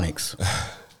it Ebonics.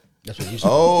 That's what you said.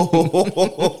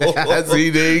 Oh, see,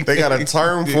 they got a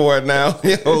term for it now.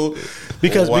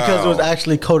 Because it was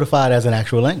actually codified as an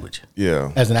actual language.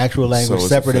 Yeah. As an actual language, so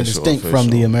separate and distinct from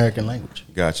the American language.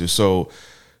 Gotcha. So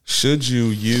should you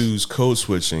use code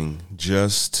switching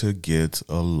just to get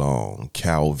along,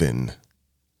 Calvin?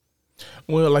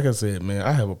 Well, like I said, man,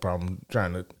 I have a problem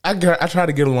I try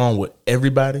to get along with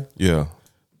everybody. Yeah.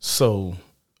 So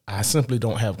I simply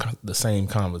don't have the same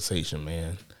conversation,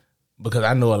 man. Because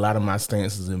I know a lot of my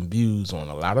stances and views on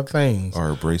a lot of things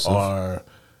are abrasive.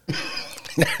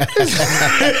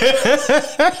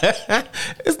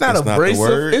 It's not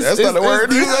abrasive. That's not the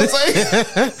word. You know what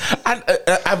I'm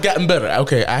saying? I've gotten better.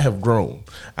 Okay, I have grown.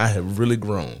 I have really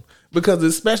grown. Because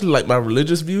especially like my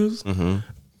religious views,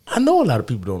 I know a lot of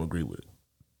people don't agree with it.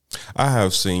 I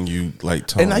have seen you like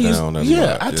tone down.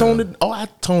 I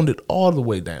toned it all the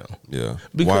way down. Yeah.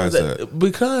 Why is that?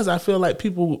 Because I feel like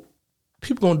people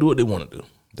gonna do what they want to do.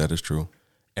 That is true.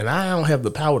 And I don't have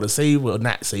the power to save or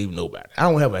not save nobody. I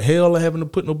don't have a hell of having to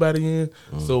put nobody in.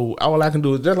 So all I can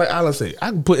do is, just like Alan said, I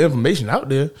can put information out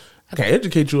there. I can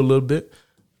educate you a little bit.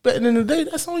 But at the end of the day,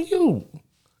 that's on you.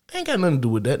 I ain't got nothing to do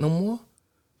with that no more.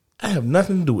 I have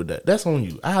nothing to do with that. That's on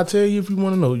you. I'll tell you if you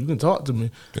want to know. You can talk to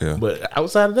me. Yeah. But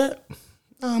outside of that,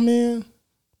 nah, man.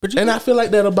 But I feel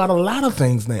like that about a lot of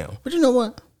things now. But you know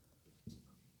what?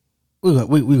 We're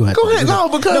gonna have Go to, ahead. No,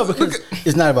 because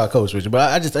it's not about code switching.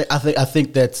 But I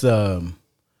think that's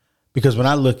because when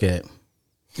I look at,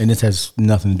 and this has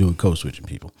nothing to do with code switching,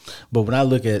 people, but when I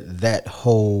look at that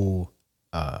whole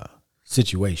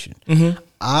situation,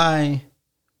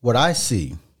 what I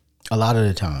see a lot of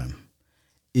the time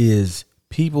is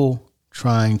people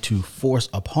trying to force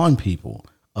upon people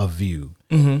a view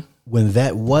when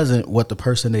that wasn't what the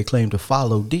person they claim to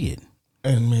follow did.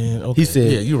 And man, okay. He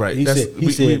said, "Yeah, you're right." He said,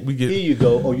 we get, "Here you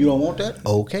go. Oh, you don't want that?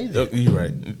 Okay, then." You're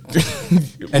right.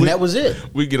 And that was it.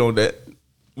 We get on that.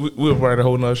 We'll write a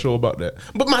whole nother show about that.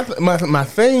 But my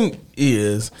thing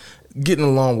is getting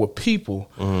along with people.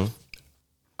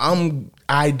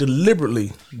 I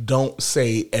deliberately don't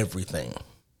say everything.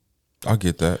 I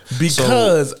get that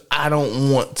Because I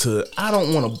don't want to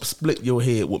split your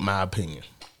head with my opinion.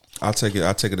 I'll take it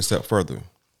a step further.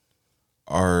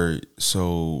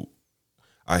 So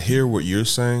I hear what you're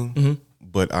saying,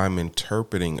 but I'm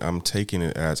taking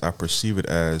it as, I perceive it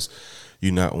as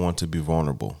you not want to be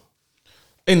vulnerable.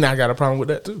 And I got a problem with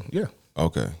that too. Yeah.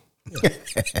 Okay.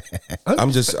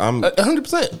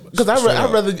 100%. Because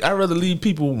I rather leave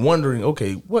people wondering,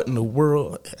 okay, what in the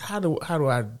world? How do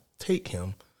I take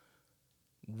him?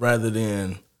 Rather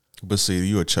than, but see,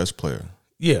 you're a chess player,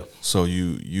 yeah. so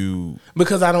you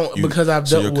because I've dealt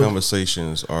your with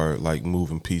conversations are like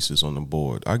moving pieces on the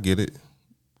board. I get it.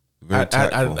 Very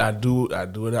tactful. I do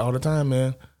it all the time,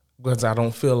 man. Because I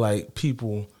don't feel like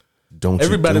people.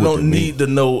 Everybody don't need to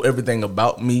know everything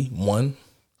about me. One,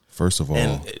 first of all,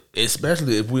 and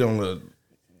especially if we on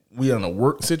a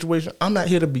work situation, I'm not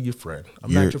here to be your friend.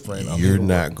 I'm not your friend. You're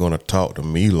not going to talk to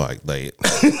me like that.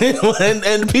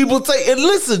 and people say, and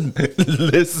listen.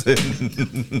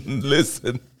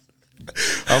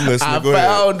 I'm listening. I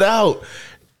found out,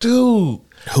 dude.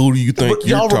 Who do you think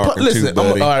you're talking to,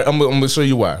 buddy? All right, I'm gonna show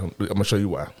you why.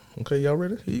 Okay, y'all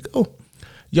ready? Here you go.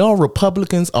 Y'all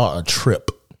Republicans are a trip,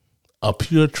 a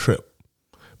pure trip.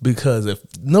 Because if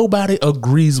nobody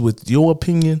agrees with your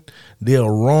opinion, they're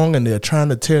wrong and they're trying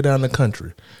to tear down the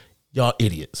country. Y'all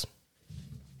idiots.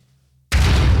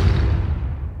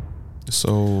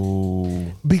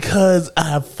 So, because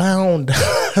I found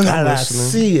that I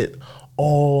see it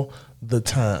all the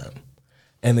time.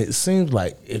 And it seems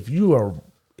like if you're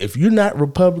not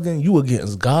Republican, you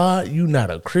against God, you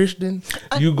not a Christian,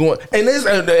 you going, and it's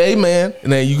amen.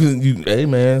 And then you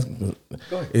amen.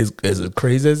 It's as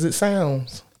crazy as it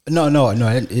sounds. No.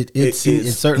 It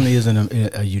certainly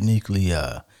isn't a uniquely.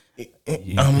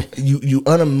 You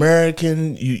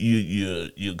un-American.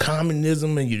 You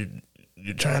communism, and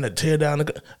you're trying to tear down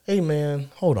the. Hey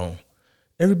man, hold on.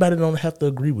 Everybody don't have to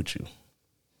agree with you.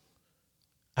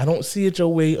 I don't see it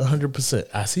your way 100%.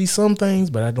 I see some things,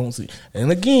 but I don't see. And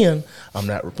again, I'm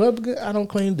not Republican. I don't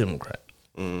claim Democrat.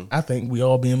 I think we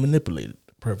all being manipulated.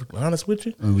 Perfectly honest with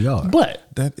you, and we are. But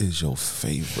that is your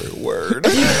favorite word.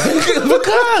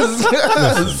 because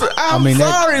I'm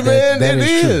sorry, man. That it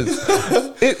is.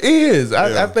 It is.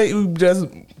 Yeah. I think we just.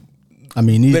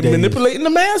 These they're days, manipulating the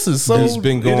masses. So it's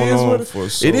been going on for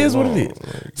so it is what long. it is.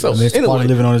 So it's anyway, part of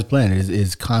living on this planet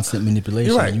is constant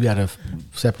manipulation. You're right. You got to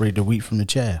separate the wheat from the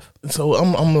chaff. So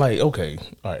I'm like, okay,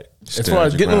 all right. Stand as far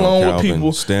as getting along with people,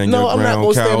 I'm not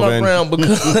gonna stand my ground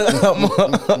because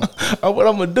what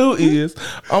I'm gonna do is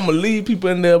I'm gonna leave people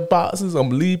in their boxes. I'm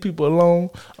gonna leave people alone.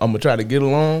 I'm gonna try to get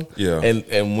along. Yeah.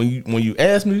 And when you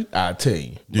ask me, I'll tell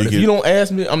you. But if you don't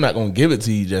ask me, I'm not gonna give it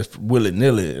to you just willy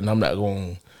nilly, and I'm not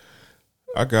gonna.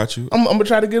 I got you. I'm gonna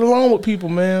try to get along with people,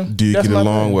 man. Do you get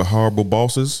along with horrible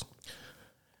bosses?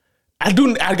 I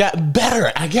do. I got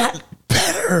better. I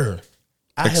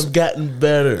have gotten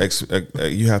better.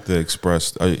 You have to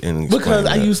express because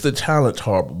I used to challenge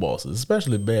horrible bosses,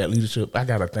 especially bad leadership. I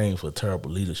got a thing for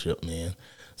terrible leadership, man.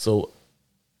 So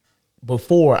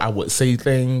before I would say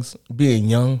things, being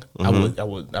young, I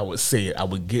would say it. I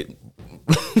would get,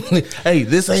 hey,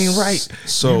 this ain't right.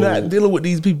 So you're not dealing with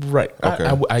these people right.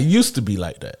 Okay. I used to be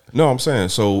like that. No, I'm saying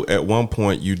so. At one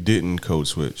point, you didn't code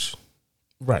switch.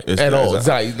 Right. At all.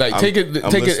 Take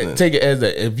it as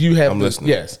that. If you have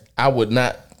yes, I would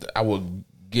not. I would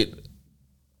get.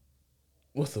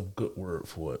 What's a good word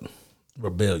for it?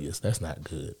 Rebellious. That's not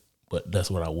good. But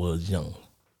that's what I was young.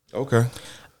 Okay.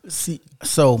 See,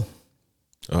 so.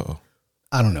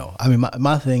 I don't know. I mean,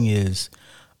 my thing is,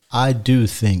 I do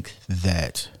think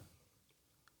that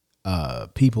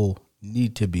people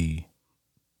need to be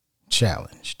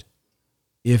challenged.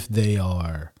 if they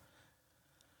are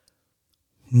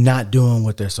not doing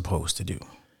what they're supposed to do.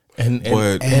 And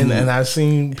I've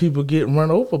seen people get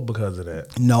run over because of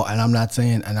that. No, and I'm not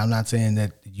saying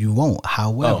that you won't.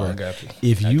 However, I got you.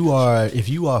 if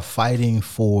you are fighting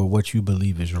for what you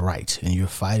believe is right, and you're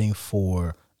fighting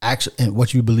for and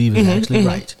what you believe is actually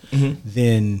right,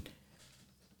 then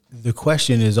the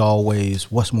question is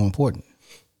always, what's more important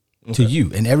to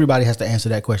you? And everybody has to answer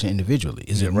that question individually.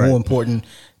 Is it more important?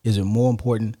 Is it more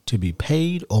important to be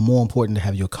paid, or more important to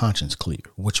have your conscience clear?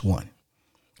 Which one?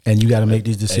 And you got to make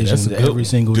these decisions every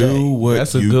single day. Do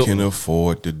what you can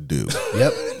afford to do.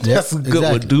 Yep. That's a good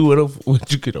one. Do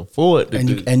what you can afford to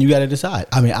do. And you got to decide.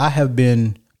 I mean, I have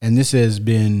been, and this has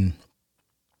been,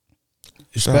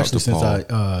 especially since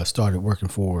I started working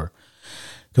for,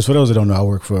 because for those that don't know, I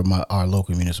work for our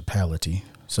local municipality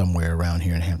somewhere around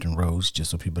here in Hampton Roads,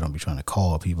 just so people don't be trying to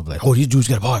call people like, oh, these dudes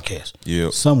got a podcast. Yeah.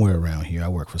 Somewhere around here, I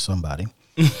work for somebody.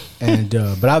 And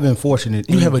but I've been fortunate.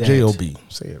 You have a job.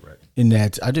 Say it right. In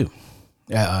that I do.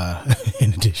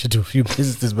 In addition to a few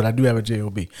businesses, but I do have a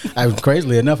job.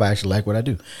 Crazily enough, I actually like what I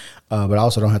do. But I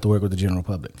also don't have to work with the general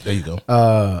public. There you go.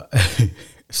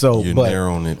 So you're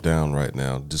narrowing it down right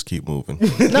now. Just keep moving.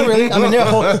 Not really. I mean, there are a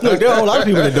whole lot of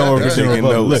people that don't work in the general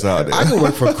public. Look, I can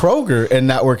work for Kroger and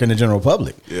not work in the general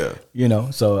public. Yeah. You know,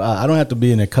 so I don't have to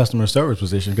be in a customer service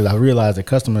position, because I realized that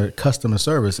customer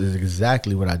service is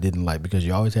exactly what I didn't like, because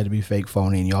you always had to be fake,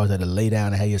 phony, and you always had to lay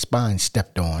down and have your spine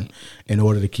stepped on in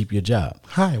order to keep your job.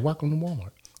 Hi, welcome to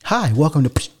Walmart. Hi, welcome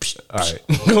to. All right,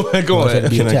 go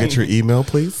ahead. Can I get your email,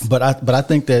 please? But I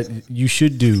think that you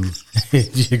should do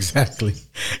exactly.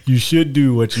 You should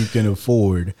do what you can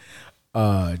afford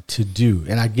to do,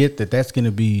 and I get that that's going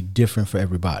to be different for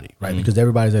everybody, right? Because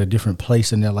everybody's at a different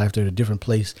place in their life. They're at a different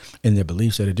place in their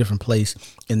beliefs. They're at a different place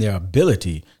in their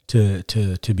ability to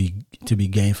be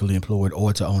gainfully employed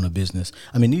or to own a business.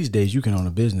 I mean, these days you can own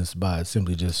a business by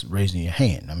simply just raising your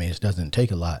hand. I mean, it doesn't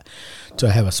take a lot to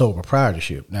have a sole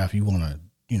proprietorship. Now, if you want to,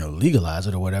 legalize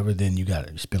it or whatever, then you got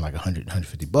to spend like $100,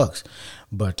 $150.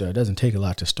 But it doesn't take a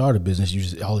lot to start a business.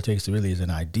 All it takes really is an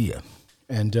idea.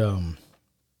 And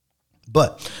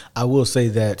but I will say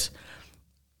that,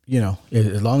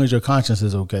 as long as your conscience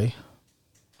is okay,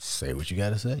 say what you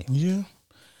got to say. Yeah.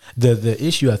 The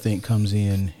issue I think comes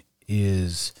in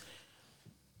is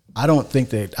I don't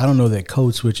know that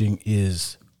code switching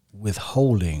is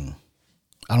withholding.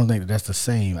 I don't think that's the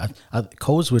same.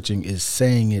 Code switching is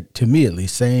saying it, to me at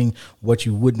least, saying what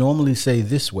you would normally say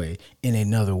this way in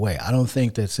another way. I don't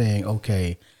think that saying,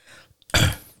 okay,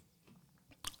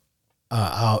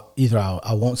 I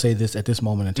won't say this at this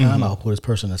moment in time. Mm-hmm. I'll put this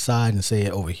person aside and say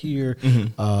it over here,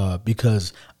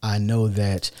 because I know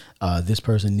that this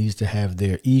person needs to have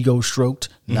their ego stroked.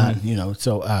 Not,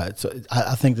 So I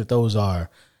think that those are,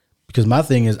 because my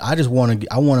thing is I want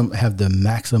to have the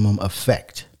maximum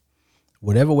effect.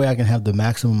 Whatever way I can have the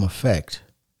maximum effect,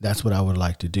 that's what I would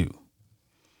like to do.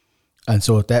 And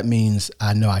so if that means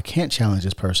I know I can't challenge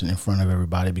this person in front of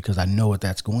everybody because I know what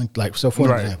that's going to, like, so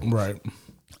for example. Right.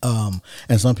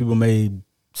 And some people may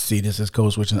see this as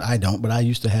code switching. I don't, but I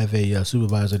used to have a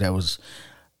supervisor that was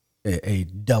a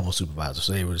double supervisor.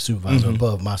 So they were the supervisor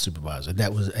above my supervisor.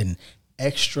 That was an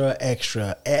extra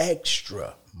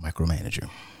micromanager.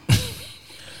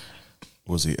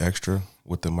 Was he extra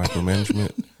with the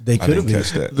micromanagement? They could have been.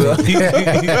 Catch that.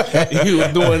 he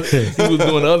was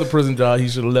doing the other prison job. He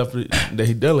should have left it that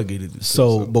he delegated it.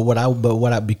 So,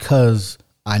 because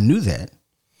I knew that,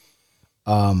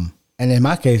 and in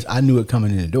my case, I knew it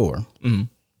coming in the door. Mm-hmm.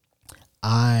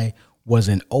 I was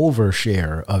an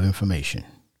overshare of information,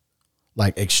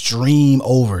 like extreme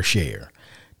overshare,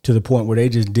 to the point where they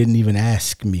just didn't even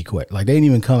ask me questions. Like they didn't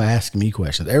even come ask me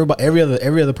questions. Every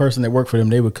other person that worked for them,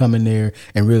 they would come in there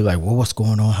and really like, well, what's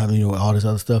going on? How do you know all this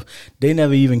other stuff? They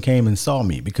never even came and saw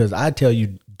me because I tell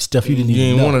you stuff you didn't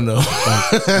even want to know.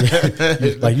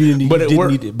 Like you didn't, but it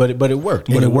worked. But it worked.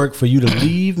 And it worked for you to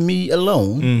leave me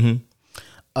alone,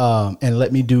 and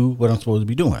let me do what I'm supposed to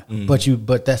be doing.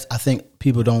 But that's, I think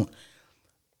people don't.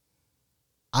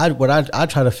 I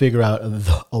try to figure out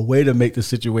a way to make the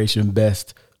situation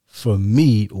best for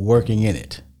me working in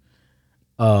it,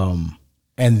 and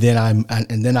then I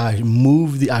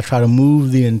try to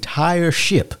move the entire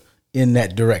ship in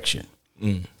that direction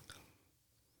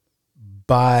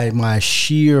by my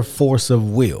sheer force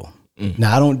of will.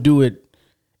 Now I don't do it.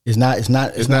 It's not to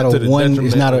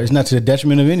the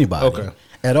detriment of anybody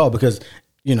at all, because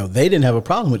they didn't have a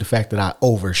problem with the fact that I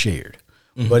overshared.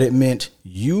 But it meant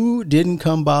you didn't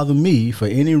come bother me for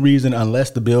any reason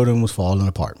unless the building was falling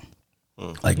apart.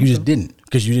 Like you just didn't,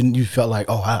 because you felt like,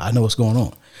 oh, I know what's going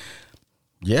on.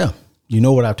 Yeah. You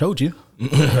know what I've told you.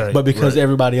 But because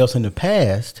everybody else in the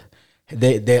past,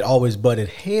 they'd always butted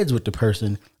heads with the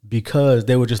person because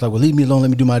they were just like, well, leave me alone,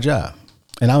 let me do my job.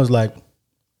 And I was like,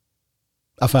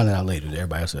 I found it out later that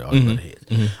everybody else said, oh, butted heads.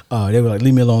 They were like,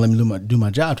 leave me alone, let me do my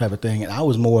job type of thing. And I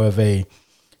was more of a,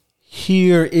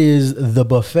 here is the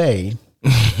buffet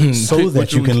so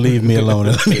that you can leave me alone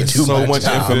and let me do So my much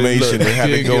job. information, they had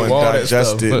to go and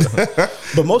digest it.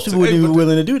 But most people wouldn't be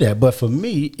willing to do that. But for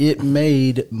me, it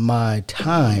made my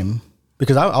time,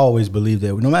 because I always believe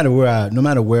that no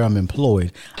matter where I'm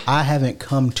employed, I haven't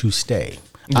come to stay.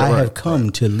 I have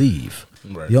come to leave.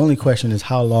 Right. The only question is,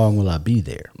 how long will I be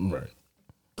there? Right.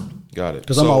 Got it.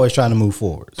 Because I'm always trying to move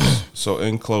forward. So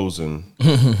in closing,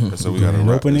 so we got to Grand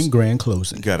wrap opening, this. grand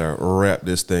closing. Got to wrap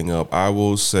this thing up. I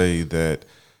will say that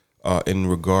in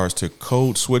regards to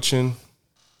code switching,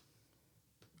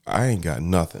 I ain't got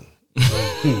nothing.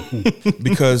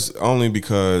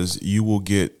 because you will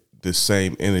get the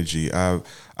same energy. I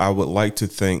would like to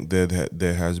think that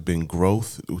there has been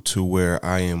growth to where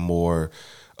I am more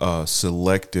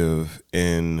selective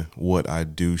in what I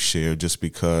do share, just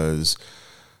because.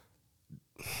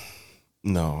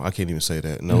 No, I can't even say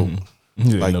that. No,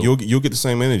 you'll get the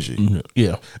same energy.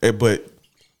 Yeah. But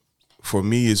for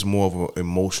me, it's more of an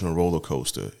emotional roller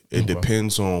coaster. It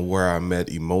depends on where I'm at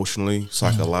emotionally,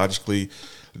 psychologically.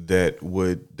 That's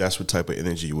what type of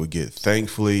energy you would get.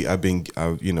 Thankfully, I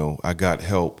got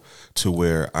help to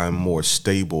where I'm more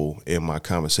stable in my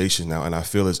conversation now, and I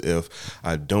feel as if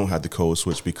I don't have the code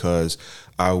switch, because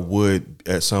I would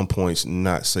at some points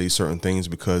not say certain things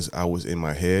because I was in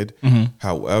my head.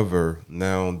 However,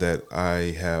 now that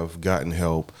I have gotten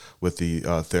help with the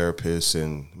therapist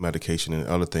and medication and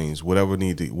other things, whatever I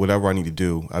need to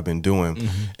do, I've been doing,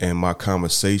 and my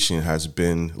conversation has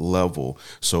been level.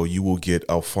 So you will get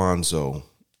Alfonso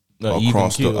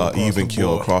across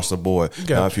the board.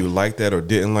 Gotcha. Now, if you like that or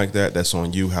didn't like that, that's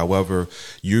on you. However,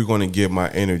 you're going to get my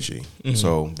energy.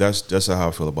 So that's how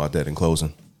I feel about that in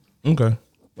closing. Okay.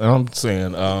 I'm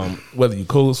saying, whether you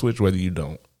code switch, whether you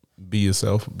don't, be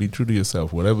yourself, be true to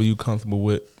yourself. Whatever you're comfortable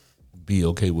with, be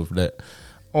okay with that.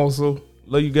 Also,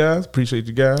 love you guys. Appreciate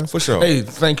you guys. For sure. Hey,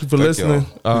 thank you for listening.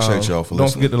 Y'all. Appreciate y'all for don't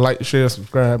listening. forget to like, share,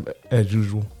 subscribe as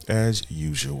usual. As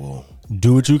usual.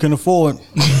 Do what you can afford.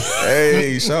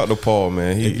 Hey, shout out to Paul,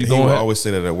 man. He gonna will have- always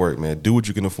say that at work, man. Do what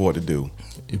you can afford to do.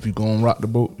 If you're going to rock the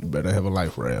boat, you better have a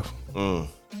life raft. Or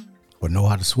know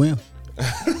how to swim.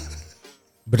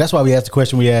 But that's why we asked the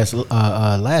question we asked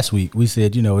last week. We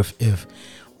said, if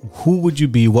who would you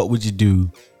be, what would you do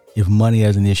if money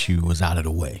as an issue was out of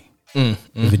the way?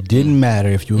 If it didn't matter,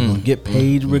 if you were going to get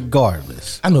paid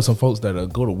regardless. I know some folks that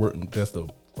go to work and just to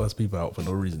bust people out for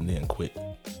no reason, then quit.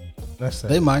 That's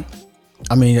sad. They might.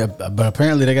 I mean, but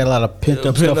apparently they got a lot of pent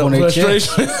up stuff on their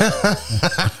chest.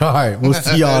 All right, we'll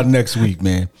see y'all next week,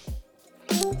 man.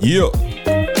 Yeah.